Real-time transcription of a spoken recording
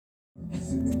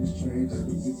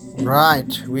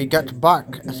Right, we get back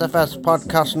SFS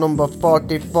podcast number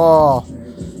 44.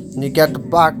 And you get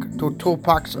back to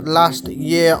Tupac's last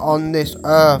year on this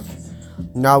earth.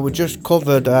 Now we just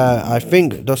covered, I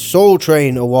think, the Soul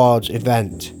Train Awards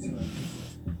event.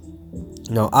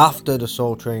 Now after the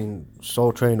Soul Train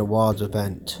Awards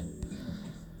event,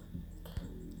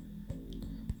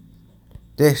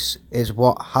 this is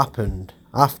what happened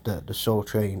after the Soul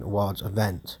Train Awards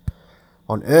event.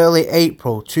 On early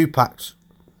April, Tupac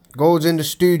goes in the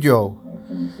studio.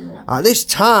 At this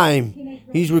time,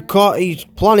 he's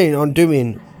planning on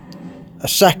doing a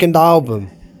second album,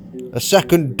 a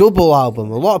second double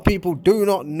album. A lot of people do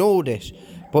not know this,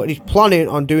 but he's planning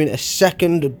on doing a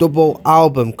second double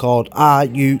album called Are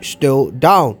You Still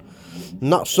Down?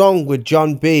 And that song with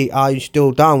John B, Are You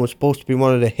Still Down, was supposed to be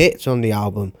one of the hits on the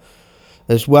album,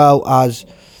 as well as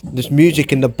this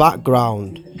music in the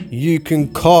background, You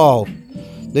Can Call.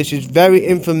 This is very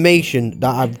information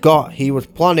that I've got. He was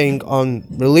planning on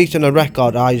releasing a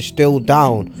record, Are You Still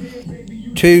Down?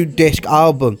 2-disc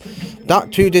album. That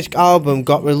 2-disc album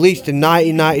got released in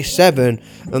 1997,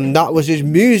 and that was his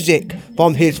music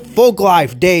from his Thug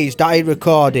Life days that he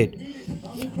recorded.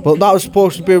 But that was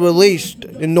supposed to be released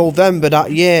in November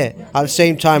that year, at the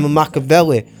same time with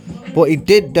Machiavelli. But he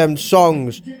did them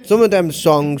songs. Some of them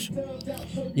songs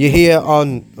you hear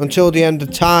on Until the End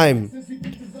of Time,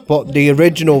 but the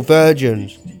original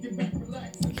versions,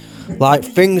 like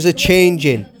Things Are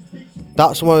Changing,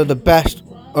 that's one of the best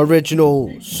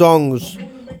original songs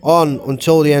on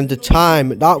Until the End of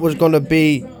Time. That was going to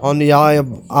be on the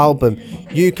album.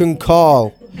 You Can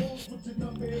Call,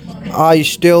 Are You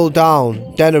Still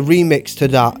Down? Then a remix to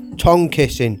that, Tongue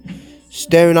Kissing,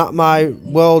 Staring at My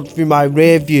World Through My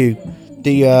Rear View,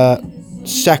 the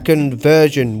second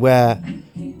version, where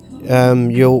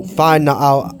you'll find that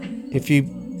out if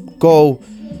you go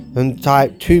and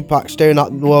type Tupac Staring at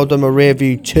the World on My Rear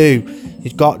View 2.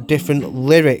 He's got different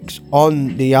lyrics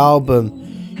on the album.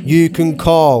 You Can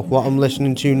Call, what I'm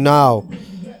listening to now.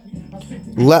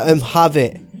 Let 'Em Have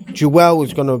It. Jewel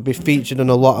is going to be featured in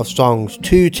a lot of songs.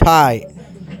 Too Tight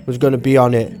was going to be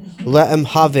on it. Let 'Em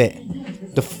Have It.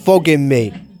 The Fugging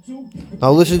Me.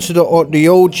 Now listen to the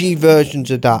OG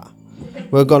versions of that.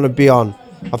 We're going to be on.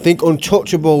 I think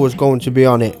Untouchable was going to be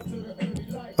on it.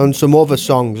 And some other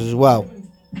songs as well,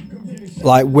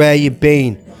 like Where You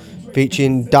Been,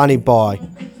 featuring Danny Boy,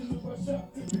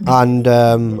 and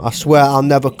I Swear I'll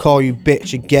Never Call You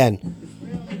Bitch Again.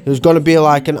 There's going to be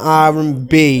like an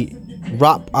R&B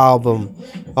rap album.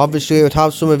 Obviously it would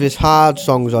have some of his hard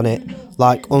songs on it,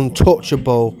 like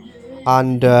Untouchable,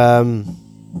 and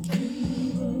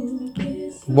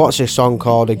what's this song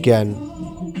called again?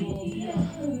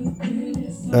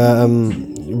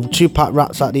 Tupac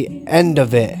raps at the end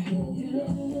of it.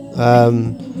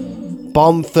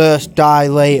 Bomb First, Die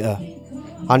Later.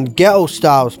 And Ghetto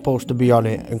Star was supposed to be on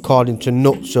it, according to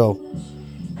Nutso.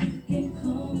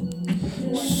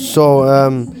 So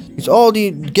it's all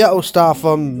the Ghetto Star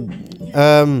from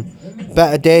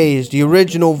Better Days. The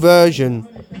original version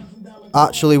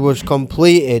actually was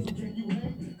completed.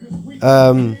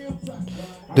 The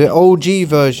OG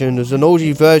version, there's an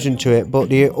OG version to it, but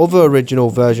the other original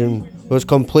version was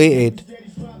completed,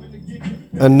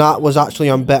 and that was actually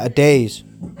on Better Days.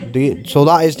 So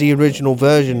that is the original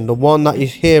version. The one that you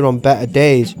hear on Better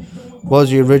Days was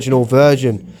the original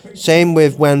version. Same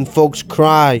with When Thugs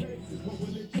Cry.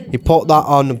 He put that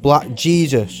on Black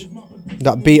Jesus.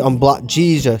 That beat on Black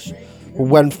Jesus. But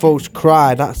When Thugs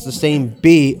Cry, that's the same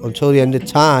beat Until the End of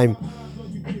Time.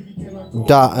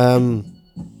 That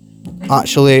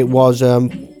actually it was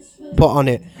put on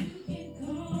it.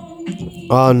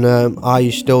 On Are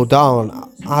You Still Down?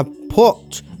 I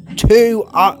put 2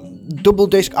 double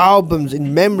disc albums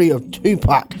in memory of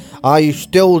Tupac. Are You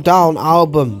Still Down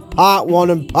album, part 1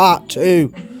 and part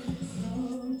 2.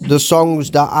 The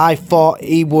songs that I thought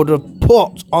he would have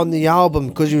put on the album,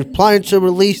 because he was planning to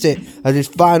release it as his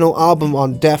final album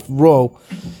on Death Row,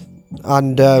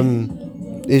 and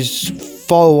his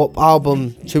follow-up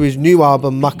album to his new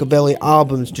album, Machiavelli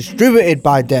Albums, distributed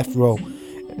by Death Row.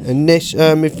 And this,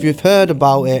 if you've heard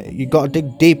about it, you got to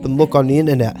dig deep and look on the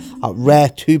internet at Rare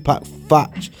Tupac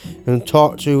Facts and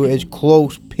talk to his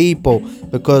close people,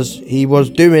 because he was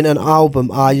doing an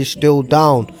album, Are You Still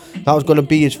Down? That was going to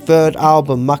be his third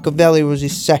album. Machiavelli was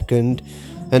his second,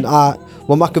 and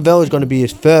Machiavelli was going to be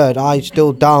his third. Are You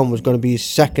Still Down was going to be his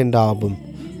second album,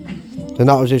 and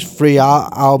that was his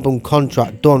 3-album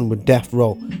contract done with Death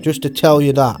Row. Just to tell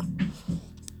you that.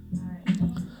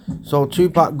 So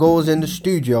Tupac goes in the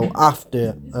studio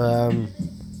after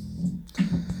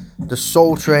the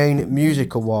Soul Train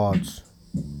Music Awards,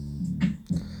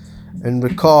 and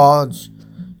records.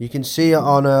 You can see it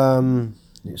on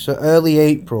it's early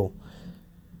April.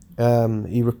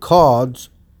 He records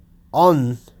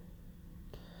on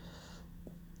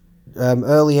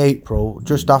early April,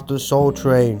 just after Soul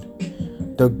Train,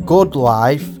 The Good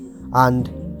Life and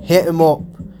Hit 'Em Up,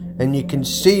 and you can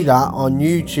see that on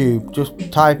YouTube. Just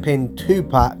type in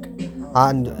Tupac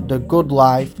and The Good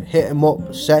Life Hit 'Em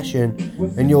Up session,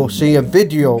 and you'll see a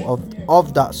video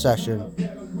of that session.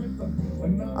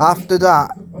 After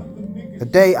that, the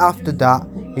day after that,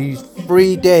 he's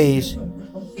 3 days.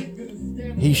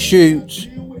 He shoots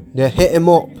the Hit 'Em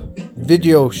Up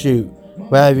video shoot,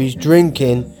 where he's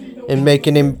drinking and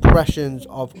making impressions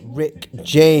of Rick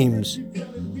James,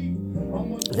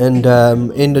 and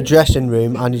in the dressing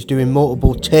room, and he's doing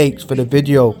multiple takes for the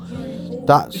video.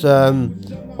 That's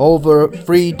over a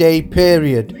 3-day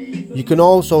period. You can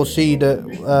also see the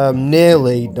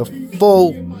nearly the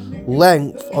full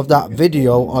length of that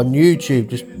video on YouTube.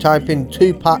 Just type in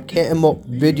Tupac Hit 'Em Up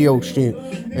video shoot,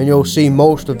 and you'll see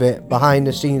most of it, behind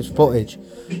the scenes footage.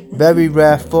 Very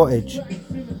rare footage.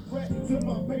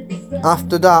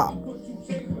 After that,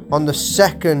 on the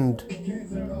 2nd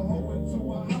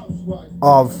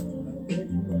of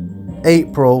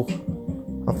April,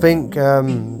 I think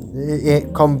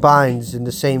it combines in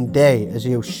the same day as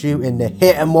he was shooting the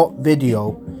Hit 'Em Up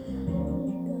video.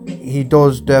 He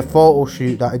does the photo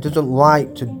shoot that he doesn't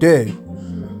like to do,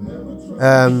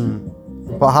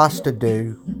 but has to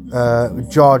do.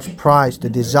 George Price, the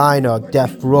designer of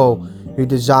Death Row, who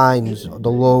designs the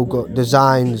logo,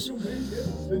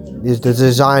 is the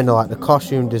designer, like the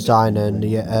costume designer and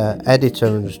the editor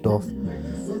and stuff.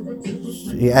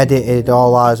 He edited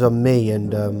All Eyes on Me,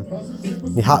 and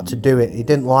he had to do it. He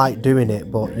didn't like doing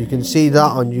it, but you can see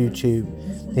that on YouTube.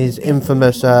 His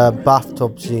infamous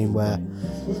bathtub scene where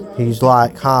he's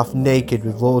like half naked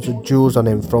with loads of jewels on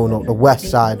him, thrown up the west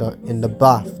side in the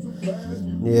bath.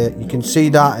 Yeah, you can see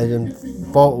that in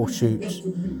photo shoots.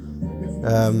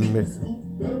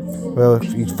 Well,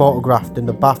 he's photographed in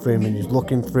the bathroom, and he's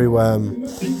looking through.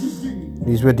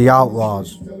 He's with the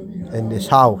Outlaws in this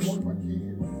house.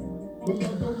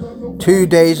 2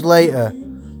 days later,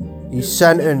 he's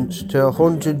sentenced to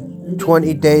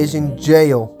 120 days in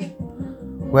jail,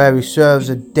 where he serves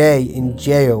a day in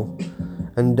jail.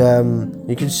 And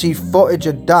you can see footage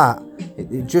of that.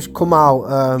 It just come out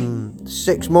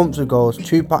 6 months ago. It's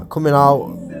Tupac coming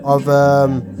out of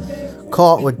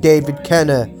court with David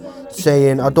Kenner,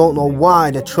 saying, "I don't know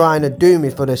why they're trying to do me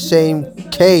for the same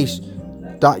case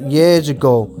that years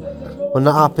ago, when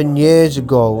that happened years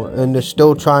ago, and they're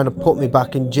still trying to put me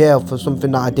back in jail for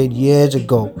something that I did years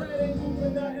ago."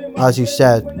 As he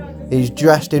said, he's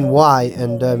dressed in white,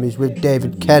 and he's with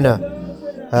David Kenner.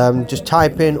 Just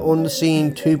type in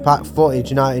unseen Tupac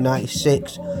footage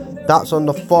 1996. That's on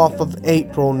the 4th of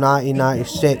April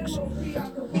 1996.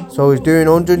 So he's doing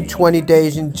 120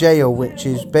 days in jail, which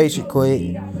is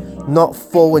basically not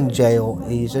full in jail.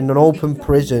 He's in an open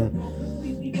prison.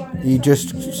 He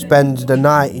just spends the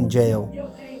night in jail.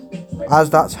 As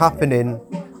that's happening,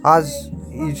 as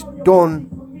he's done,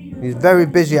 he's very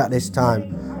busy at this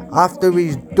time. After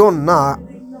he's done that,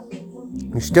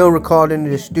 he's still recording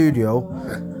in the studio.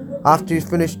 After he's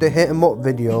finished the Hit 'Em Up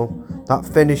video, that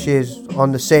finishes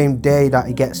on the same day that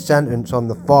he gets sentenced, on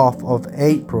the 4th of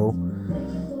April.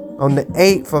 On the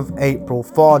 8th of April,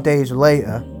 4 days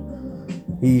later,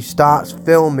 he starts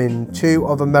filming 2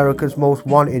 of America's Most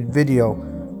Wanted video,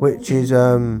 which is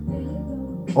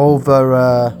over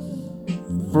a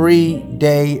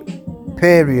 3-day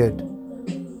period.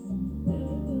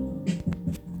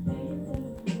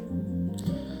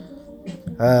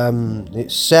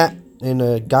 It's set in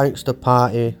a gangster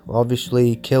party. Obviously,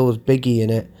 he kills Biggie in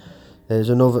it. There's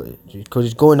another, because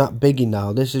he's going at Biggie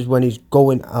now. This is when he's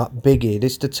going at Biggie.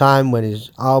 This is the time when his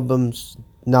album's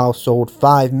now sold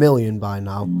 5 million by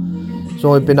now. It's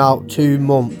only been out 2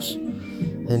 months,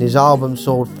 and his album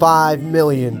sold 5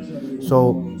 million.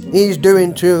 So he's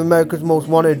doing 2 of America's Most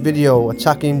Wanted video,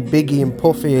 attacking Biggie and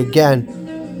Puffy again,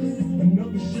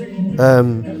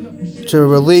 to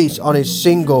release on his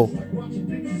single,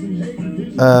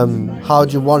 How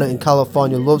Do You Want It in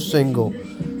California Love single.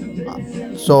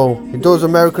 So he does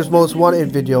America's Most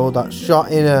Wanted video that's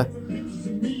shot in a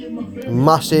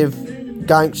massive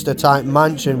gangster type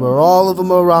mansion, where all of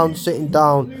them are around sitting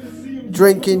down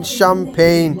drinking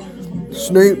champagne.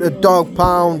 Snoop the Dogg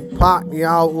Pound, Pac the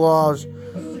Outlaws,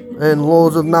 and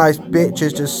loads of nice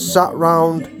bitches just sat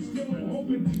round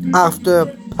after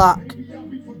Pac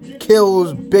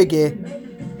kills Biggie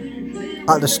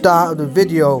at the start of the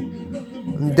video.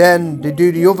 And then they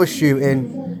do the other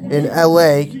shooting in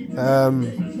LA,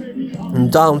 in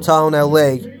downtown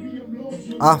LA,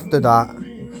 after that,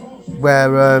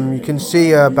 where you can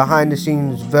see a behind the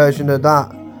scenes version of that,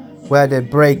 where they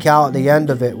break out at the end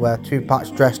of it, where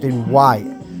Tupac's dressed in white.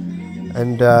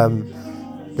 And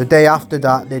the day after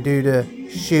that, they do the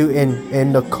shooting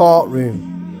in the courtroom,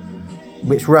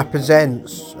 which really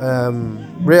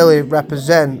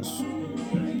represents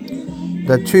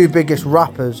the two biggest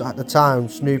rappers at the time,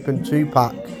 Snoop and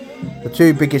Tupac, the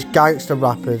two biggest gangster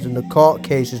rappers, and the court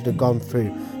cases they've gone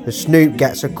through. The Snoop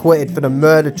gets acquitted for the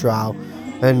murder trial,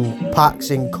 and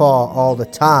Pac's in court all the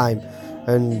time,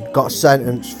 and got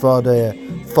sentenced for the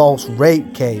false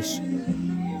rape case.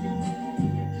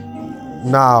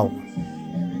 Now,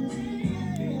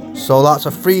 so that's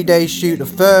a 3-day shoot. The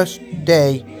first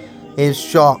day is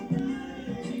shot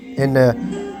in the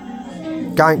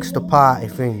gangster party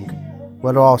thing,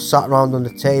 where they're all sat around on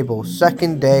the table.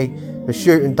 Second day, they're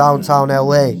shooting downtown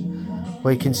LA,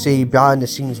 where you can see behind the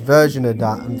scenes version of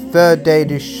that. And third day,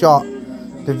 they shot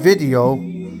the video.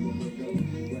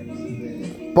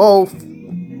 Both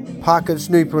Pac and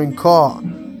Snoop are in court,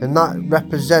 and that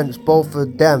represents both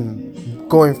of them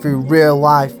going through real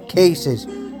life cases.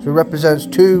 So it represents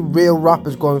two real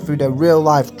rappers going through their real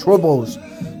life troubles.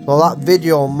 So that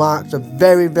video marks a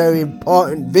very, very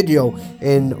important video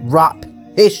in rap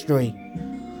history.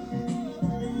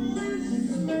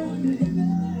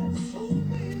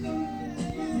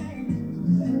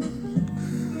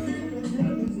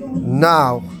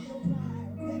 Now,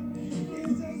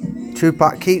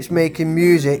 Tupac keeps making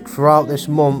music throughout this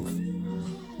month.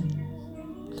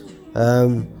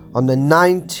 On the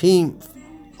 19th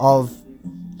of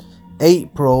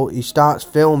April, he starts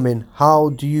filming How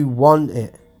Do You Want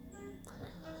It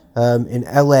in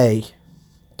LA,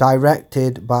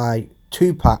 directed by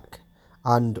Tupac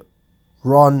and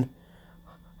Ron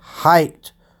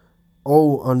Haidt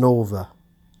Onova.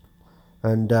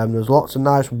 And there's lots of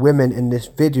nice women in this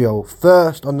video.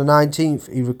 First, on the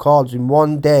 19th, he records in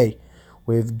one day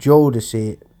with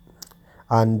Jodeci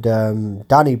and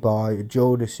Danny Boy,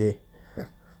 Jodeci,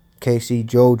 KC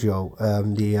Jojo,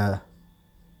 the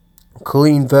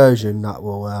clean version that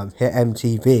will hit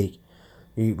MTV.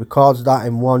 He records that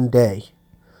in one day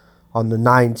on the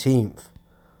 19th.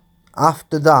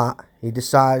 After that, he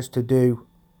decides to do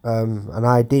an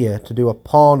idea to do a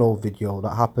porno video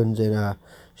that happens in a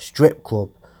strip club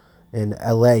in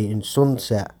LA in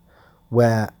Sunset,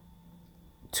 where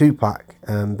Tupac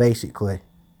basically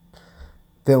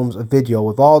films a video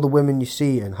with all the women you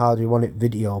see in How Do You Want It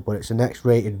video, but it's an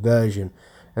X-rated version.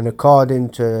 And according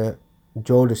to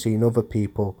Jodeci and other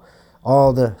people,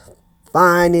 all the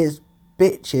finest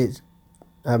bitches,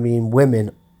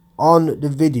 women on the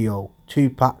video,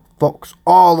 Tupac fucks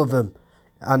all of them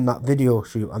and that video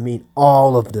shoot.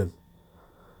 All of them.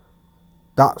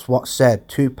 That's what's said.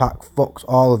 Tupac fucks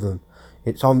all of them.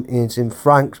 It's in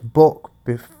Frank's book.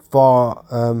 Before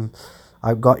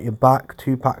I Got Your Back,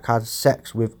 Tupac has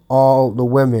sex with all the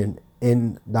women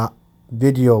in that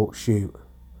video shoot.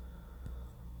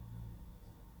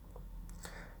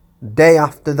 Day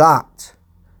after that,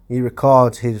 he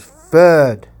records his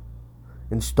third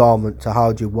installment to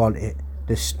How Do You Want It,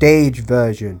 the stage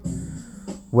version,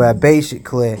 where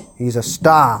basically he's a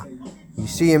star. You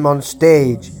see him on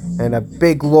stage and a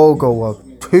big logo of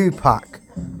Tupac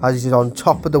as he's on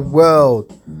top of the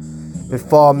world,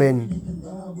 performing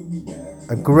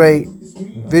a great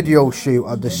video shoot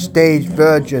of the stage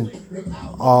version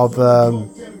of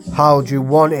How Do You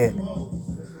Want It.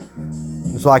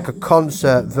 It's like a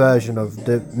concert version of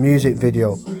the music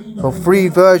video. So 3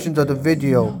 versions of the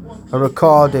video are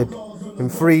recorded in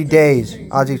 3 days,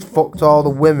 as he's fucked all the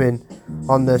women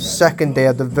on the second day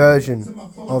of the version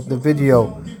of the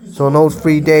video. So in those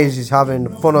 3 days he's having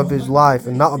the fun of his life,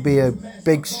 and that'll be a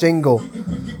big single,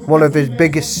 one of his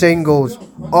biggest singles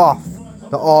off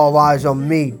the All Eyes on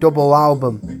Me double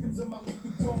album.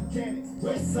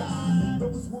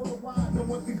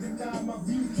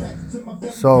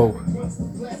 So,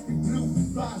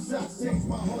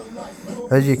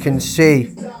 as you can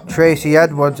see, Tracy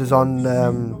Edwards is on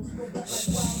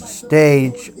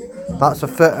stage. That's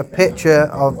a picture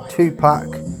of Tupac,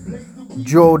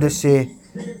 Jodeci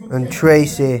and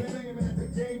Tracy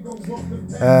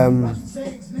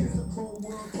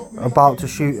about to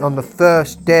shoot on the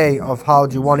first day of How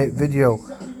Do You Want It video.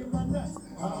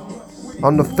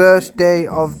 On the first day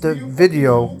of the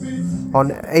video,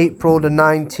 on April the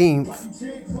 19th,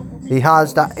 he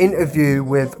has that interview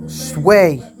with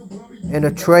Sway in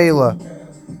a trailer.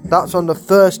 That's on the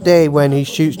first day when he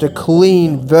shoots the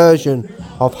clean version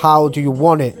of How Do You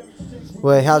Want It,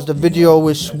 where he has the video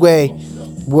with Sway,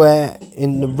 where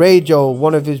in the radio,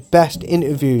 one of his best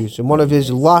interviews and one of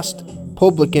his last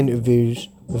public interviews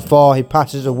before he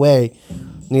passes away,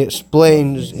 he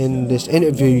explains in this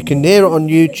interview, you can hear it on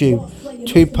YouTube,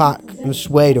 Tupac and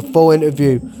Sway, the full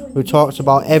interview, who talks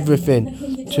about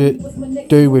everything to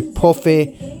do with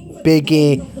Puffy,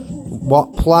 Biggie,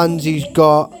 what plans he's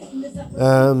got,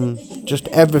 just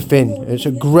everything. It's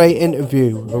a great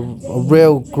interview, a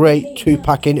real great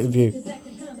Tupac interview.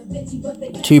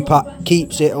 Tupac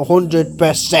keeps it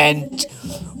 100%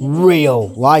 real,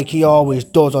 like he always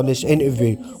does on this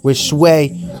interview with Sway,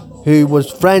 who was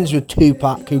friends with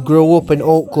Tupac, who grew up in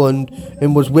Oakland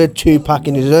and was with Tupac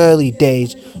in his early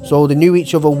days, so they knew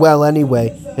each other well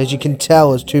anyway, as you can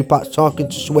tell as Tupac's talking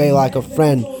to Sway like a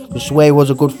friend, because Sway was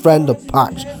a good friend of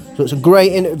Pac's. So it's a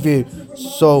great interview.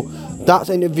 So that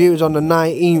interview is on the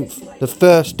 19th, the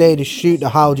first day to shoot the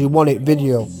How Do You Want It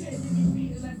video.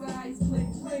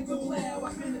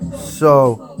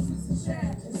 So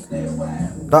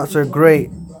that's a great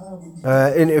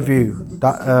interview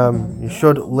that you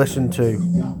should listen to.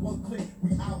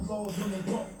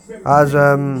 As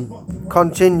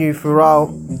continue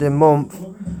throughout the month,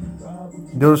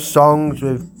 those songs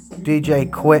with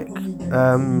DJ Quick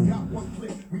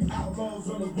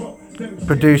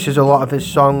produces a lot of his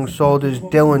songs. So does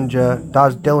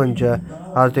Daz Dillinger,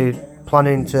 as they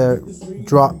planning to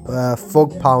drop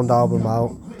Thug Pound album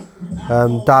out.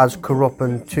 Daz, Kurupt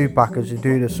and Tupac as they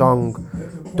do the song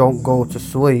Don't Go to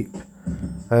Sleep,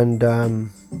 and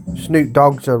Snoop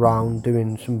Dogg's around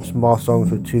doing some more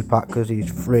songs with Tupac because he's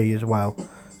free as well.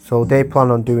 So they plan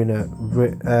on doing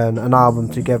an album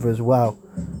together as well,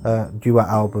 duet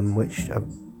album, which a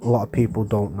lot of people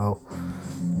don't know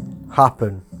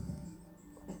happen.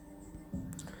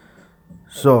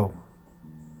 So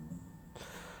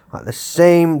at the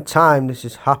same time this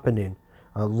is happening,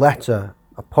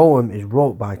 a poem is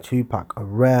wrote by Tupac, a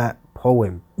rare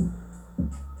poem,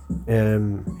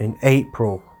 in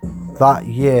April that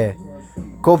year.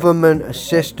 Government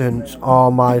Assistance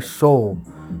Are My Soul,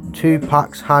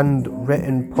 Tupac's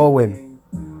handwritten poem.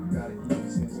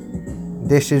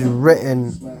 This is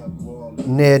written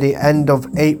near the end of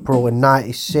April in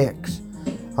 '96.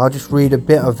 I'll just read a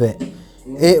bit of it.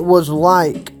 It was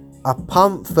like a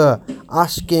panther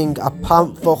asking a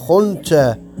panther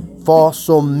hunter for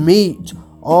some meat.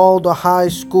 All the high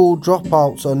school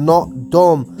dropouts are not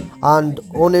dumb, and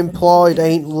unemployed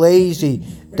ain't lazy.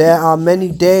 There are many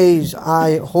days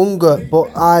I hunger, but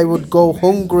I would go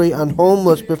hungry and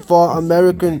homeless before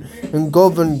American and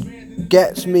government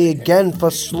gets me again for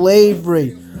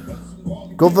slavery.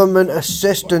 Government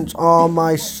assistance are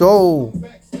my soul,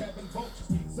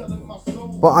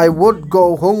 but I would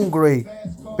go hungry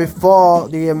before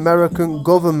the American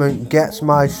government gets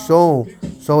my soul.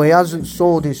 So he hasn't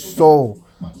sold his soul.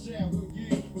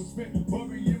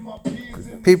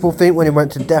 People think when he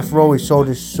went to Death Row he sold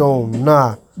his soul.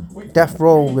 Nah, Death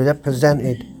Row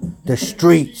represented the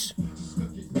streets,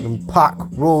 and Pac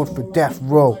rode for Death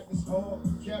Row.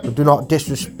 So do not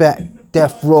disrespect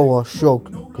Death Row or Suge,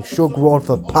 because Suge rode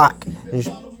for Pac,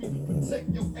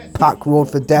 and Pac rode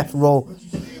for Death Row.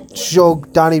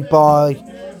 Suge, Danny Boy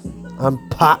and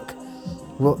Pac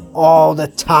were all the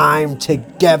time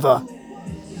together.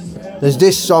 There's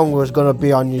this song was going to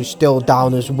be on You Still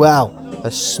Down as well, A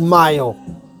Smile,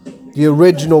 the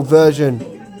original version,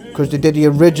 because they did the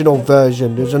original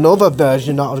version. There's another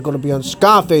version that was going to be on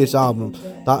Scarface album.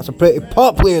 That's a pretty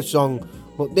popular song,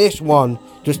 but this one,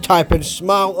 just type in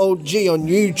Smile OG on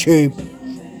YouTube.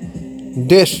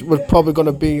 This was probably going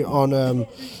to be on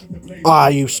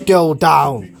Are You Still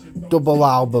Down double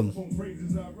album.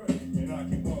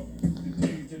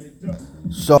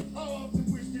 So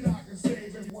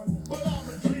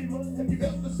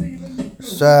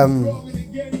it's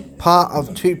part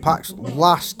of Tupac's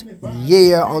last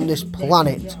year on this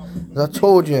planet. As I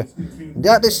told you,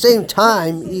 at the same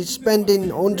time he's spending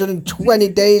 120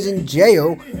 days in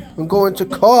jail and going to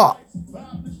court.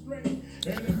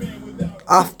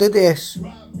 After this,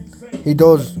 he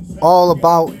does All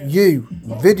About You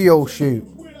video shoot,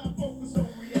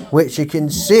 which you can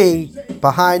see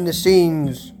behind the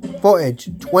scenes footage,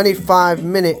 25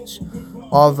 minutes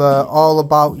of All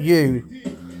About You,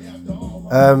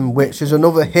 which is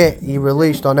another hit he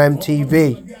released on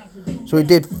MTV. So he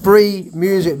did 3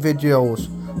 music videos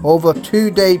over a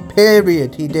 2-day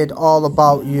period. He did All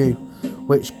About You,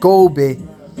 which Gobi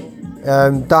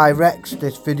directs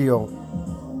this video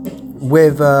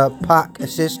with Pac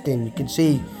assisting. You can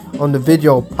see on the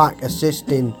video Pac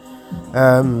assisting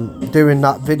doing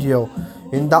that video.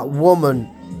 And that woman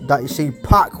that you see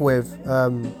Pac with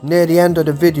near the end of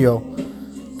the video,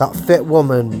 that fit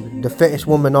woman, the fittest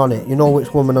woman on it, you know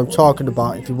which woman I'm talking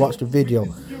about if you watch the video.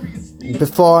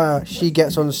 Before she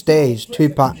gets on stage,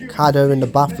 Tupac had her in the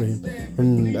bathroom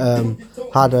and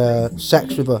had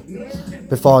sex with her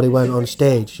before they went on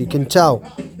stage. You can tell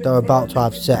they're about to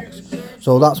have sex.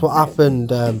 So that's what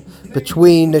happened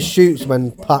between the shoots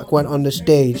when Pac went on the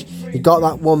stage. He got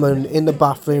that woman in the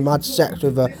bathroom, had sex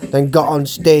with her, then got on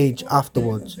stage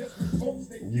afterwards.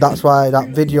 That's why that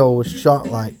video was shot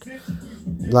like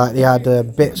they had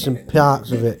bits and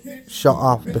parts of it shot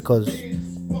off, because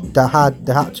they had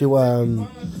to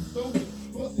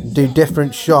do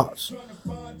different shots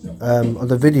of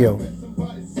the video.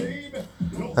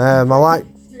 I like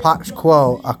Pac's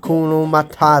quote, Hakuna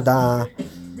Matata,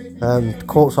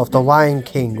 quotes off The Lion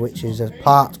King, which is a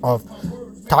part of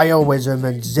Taoism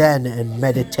and Zen and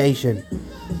meditation.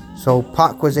 So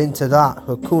Pac was into that,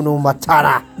 Hakuna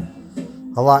Matata.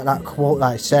 I like that quote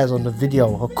that it says on the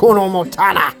video, Hakuna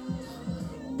Matata.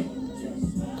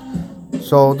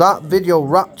 So that video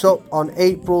wrapped up on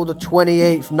April the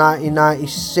 28th,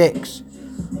 1996.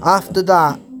 After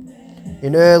that,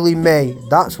 in early May,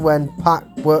 that's when Pac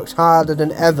works harder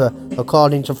than ever,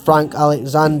 according to Frank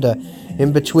Alexander.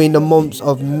 In between the months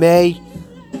of May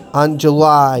and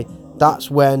July, that's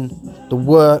when the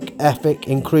work ethic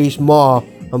increased more,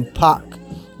 and Pac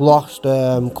lost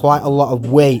quite a lot of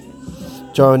weight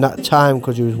during that time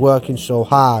because he was working so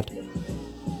hard.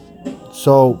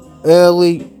 So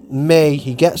early May,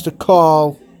 he gets the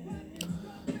call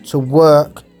to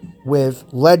work with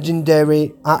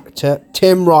legendary actor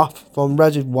Tim Roth from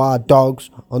Reservoir Dogs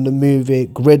on the movie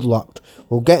Gridlocked.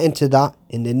 We'll get into that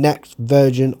in the next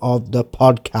version of the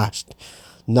podcast.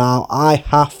 Now I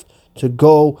have to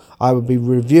go. I will be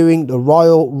reviewing the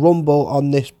Royal Rumble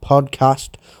on this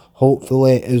podcast,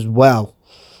 hopefully as well.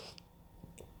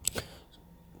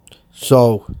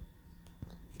 So,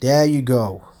 there you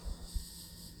go.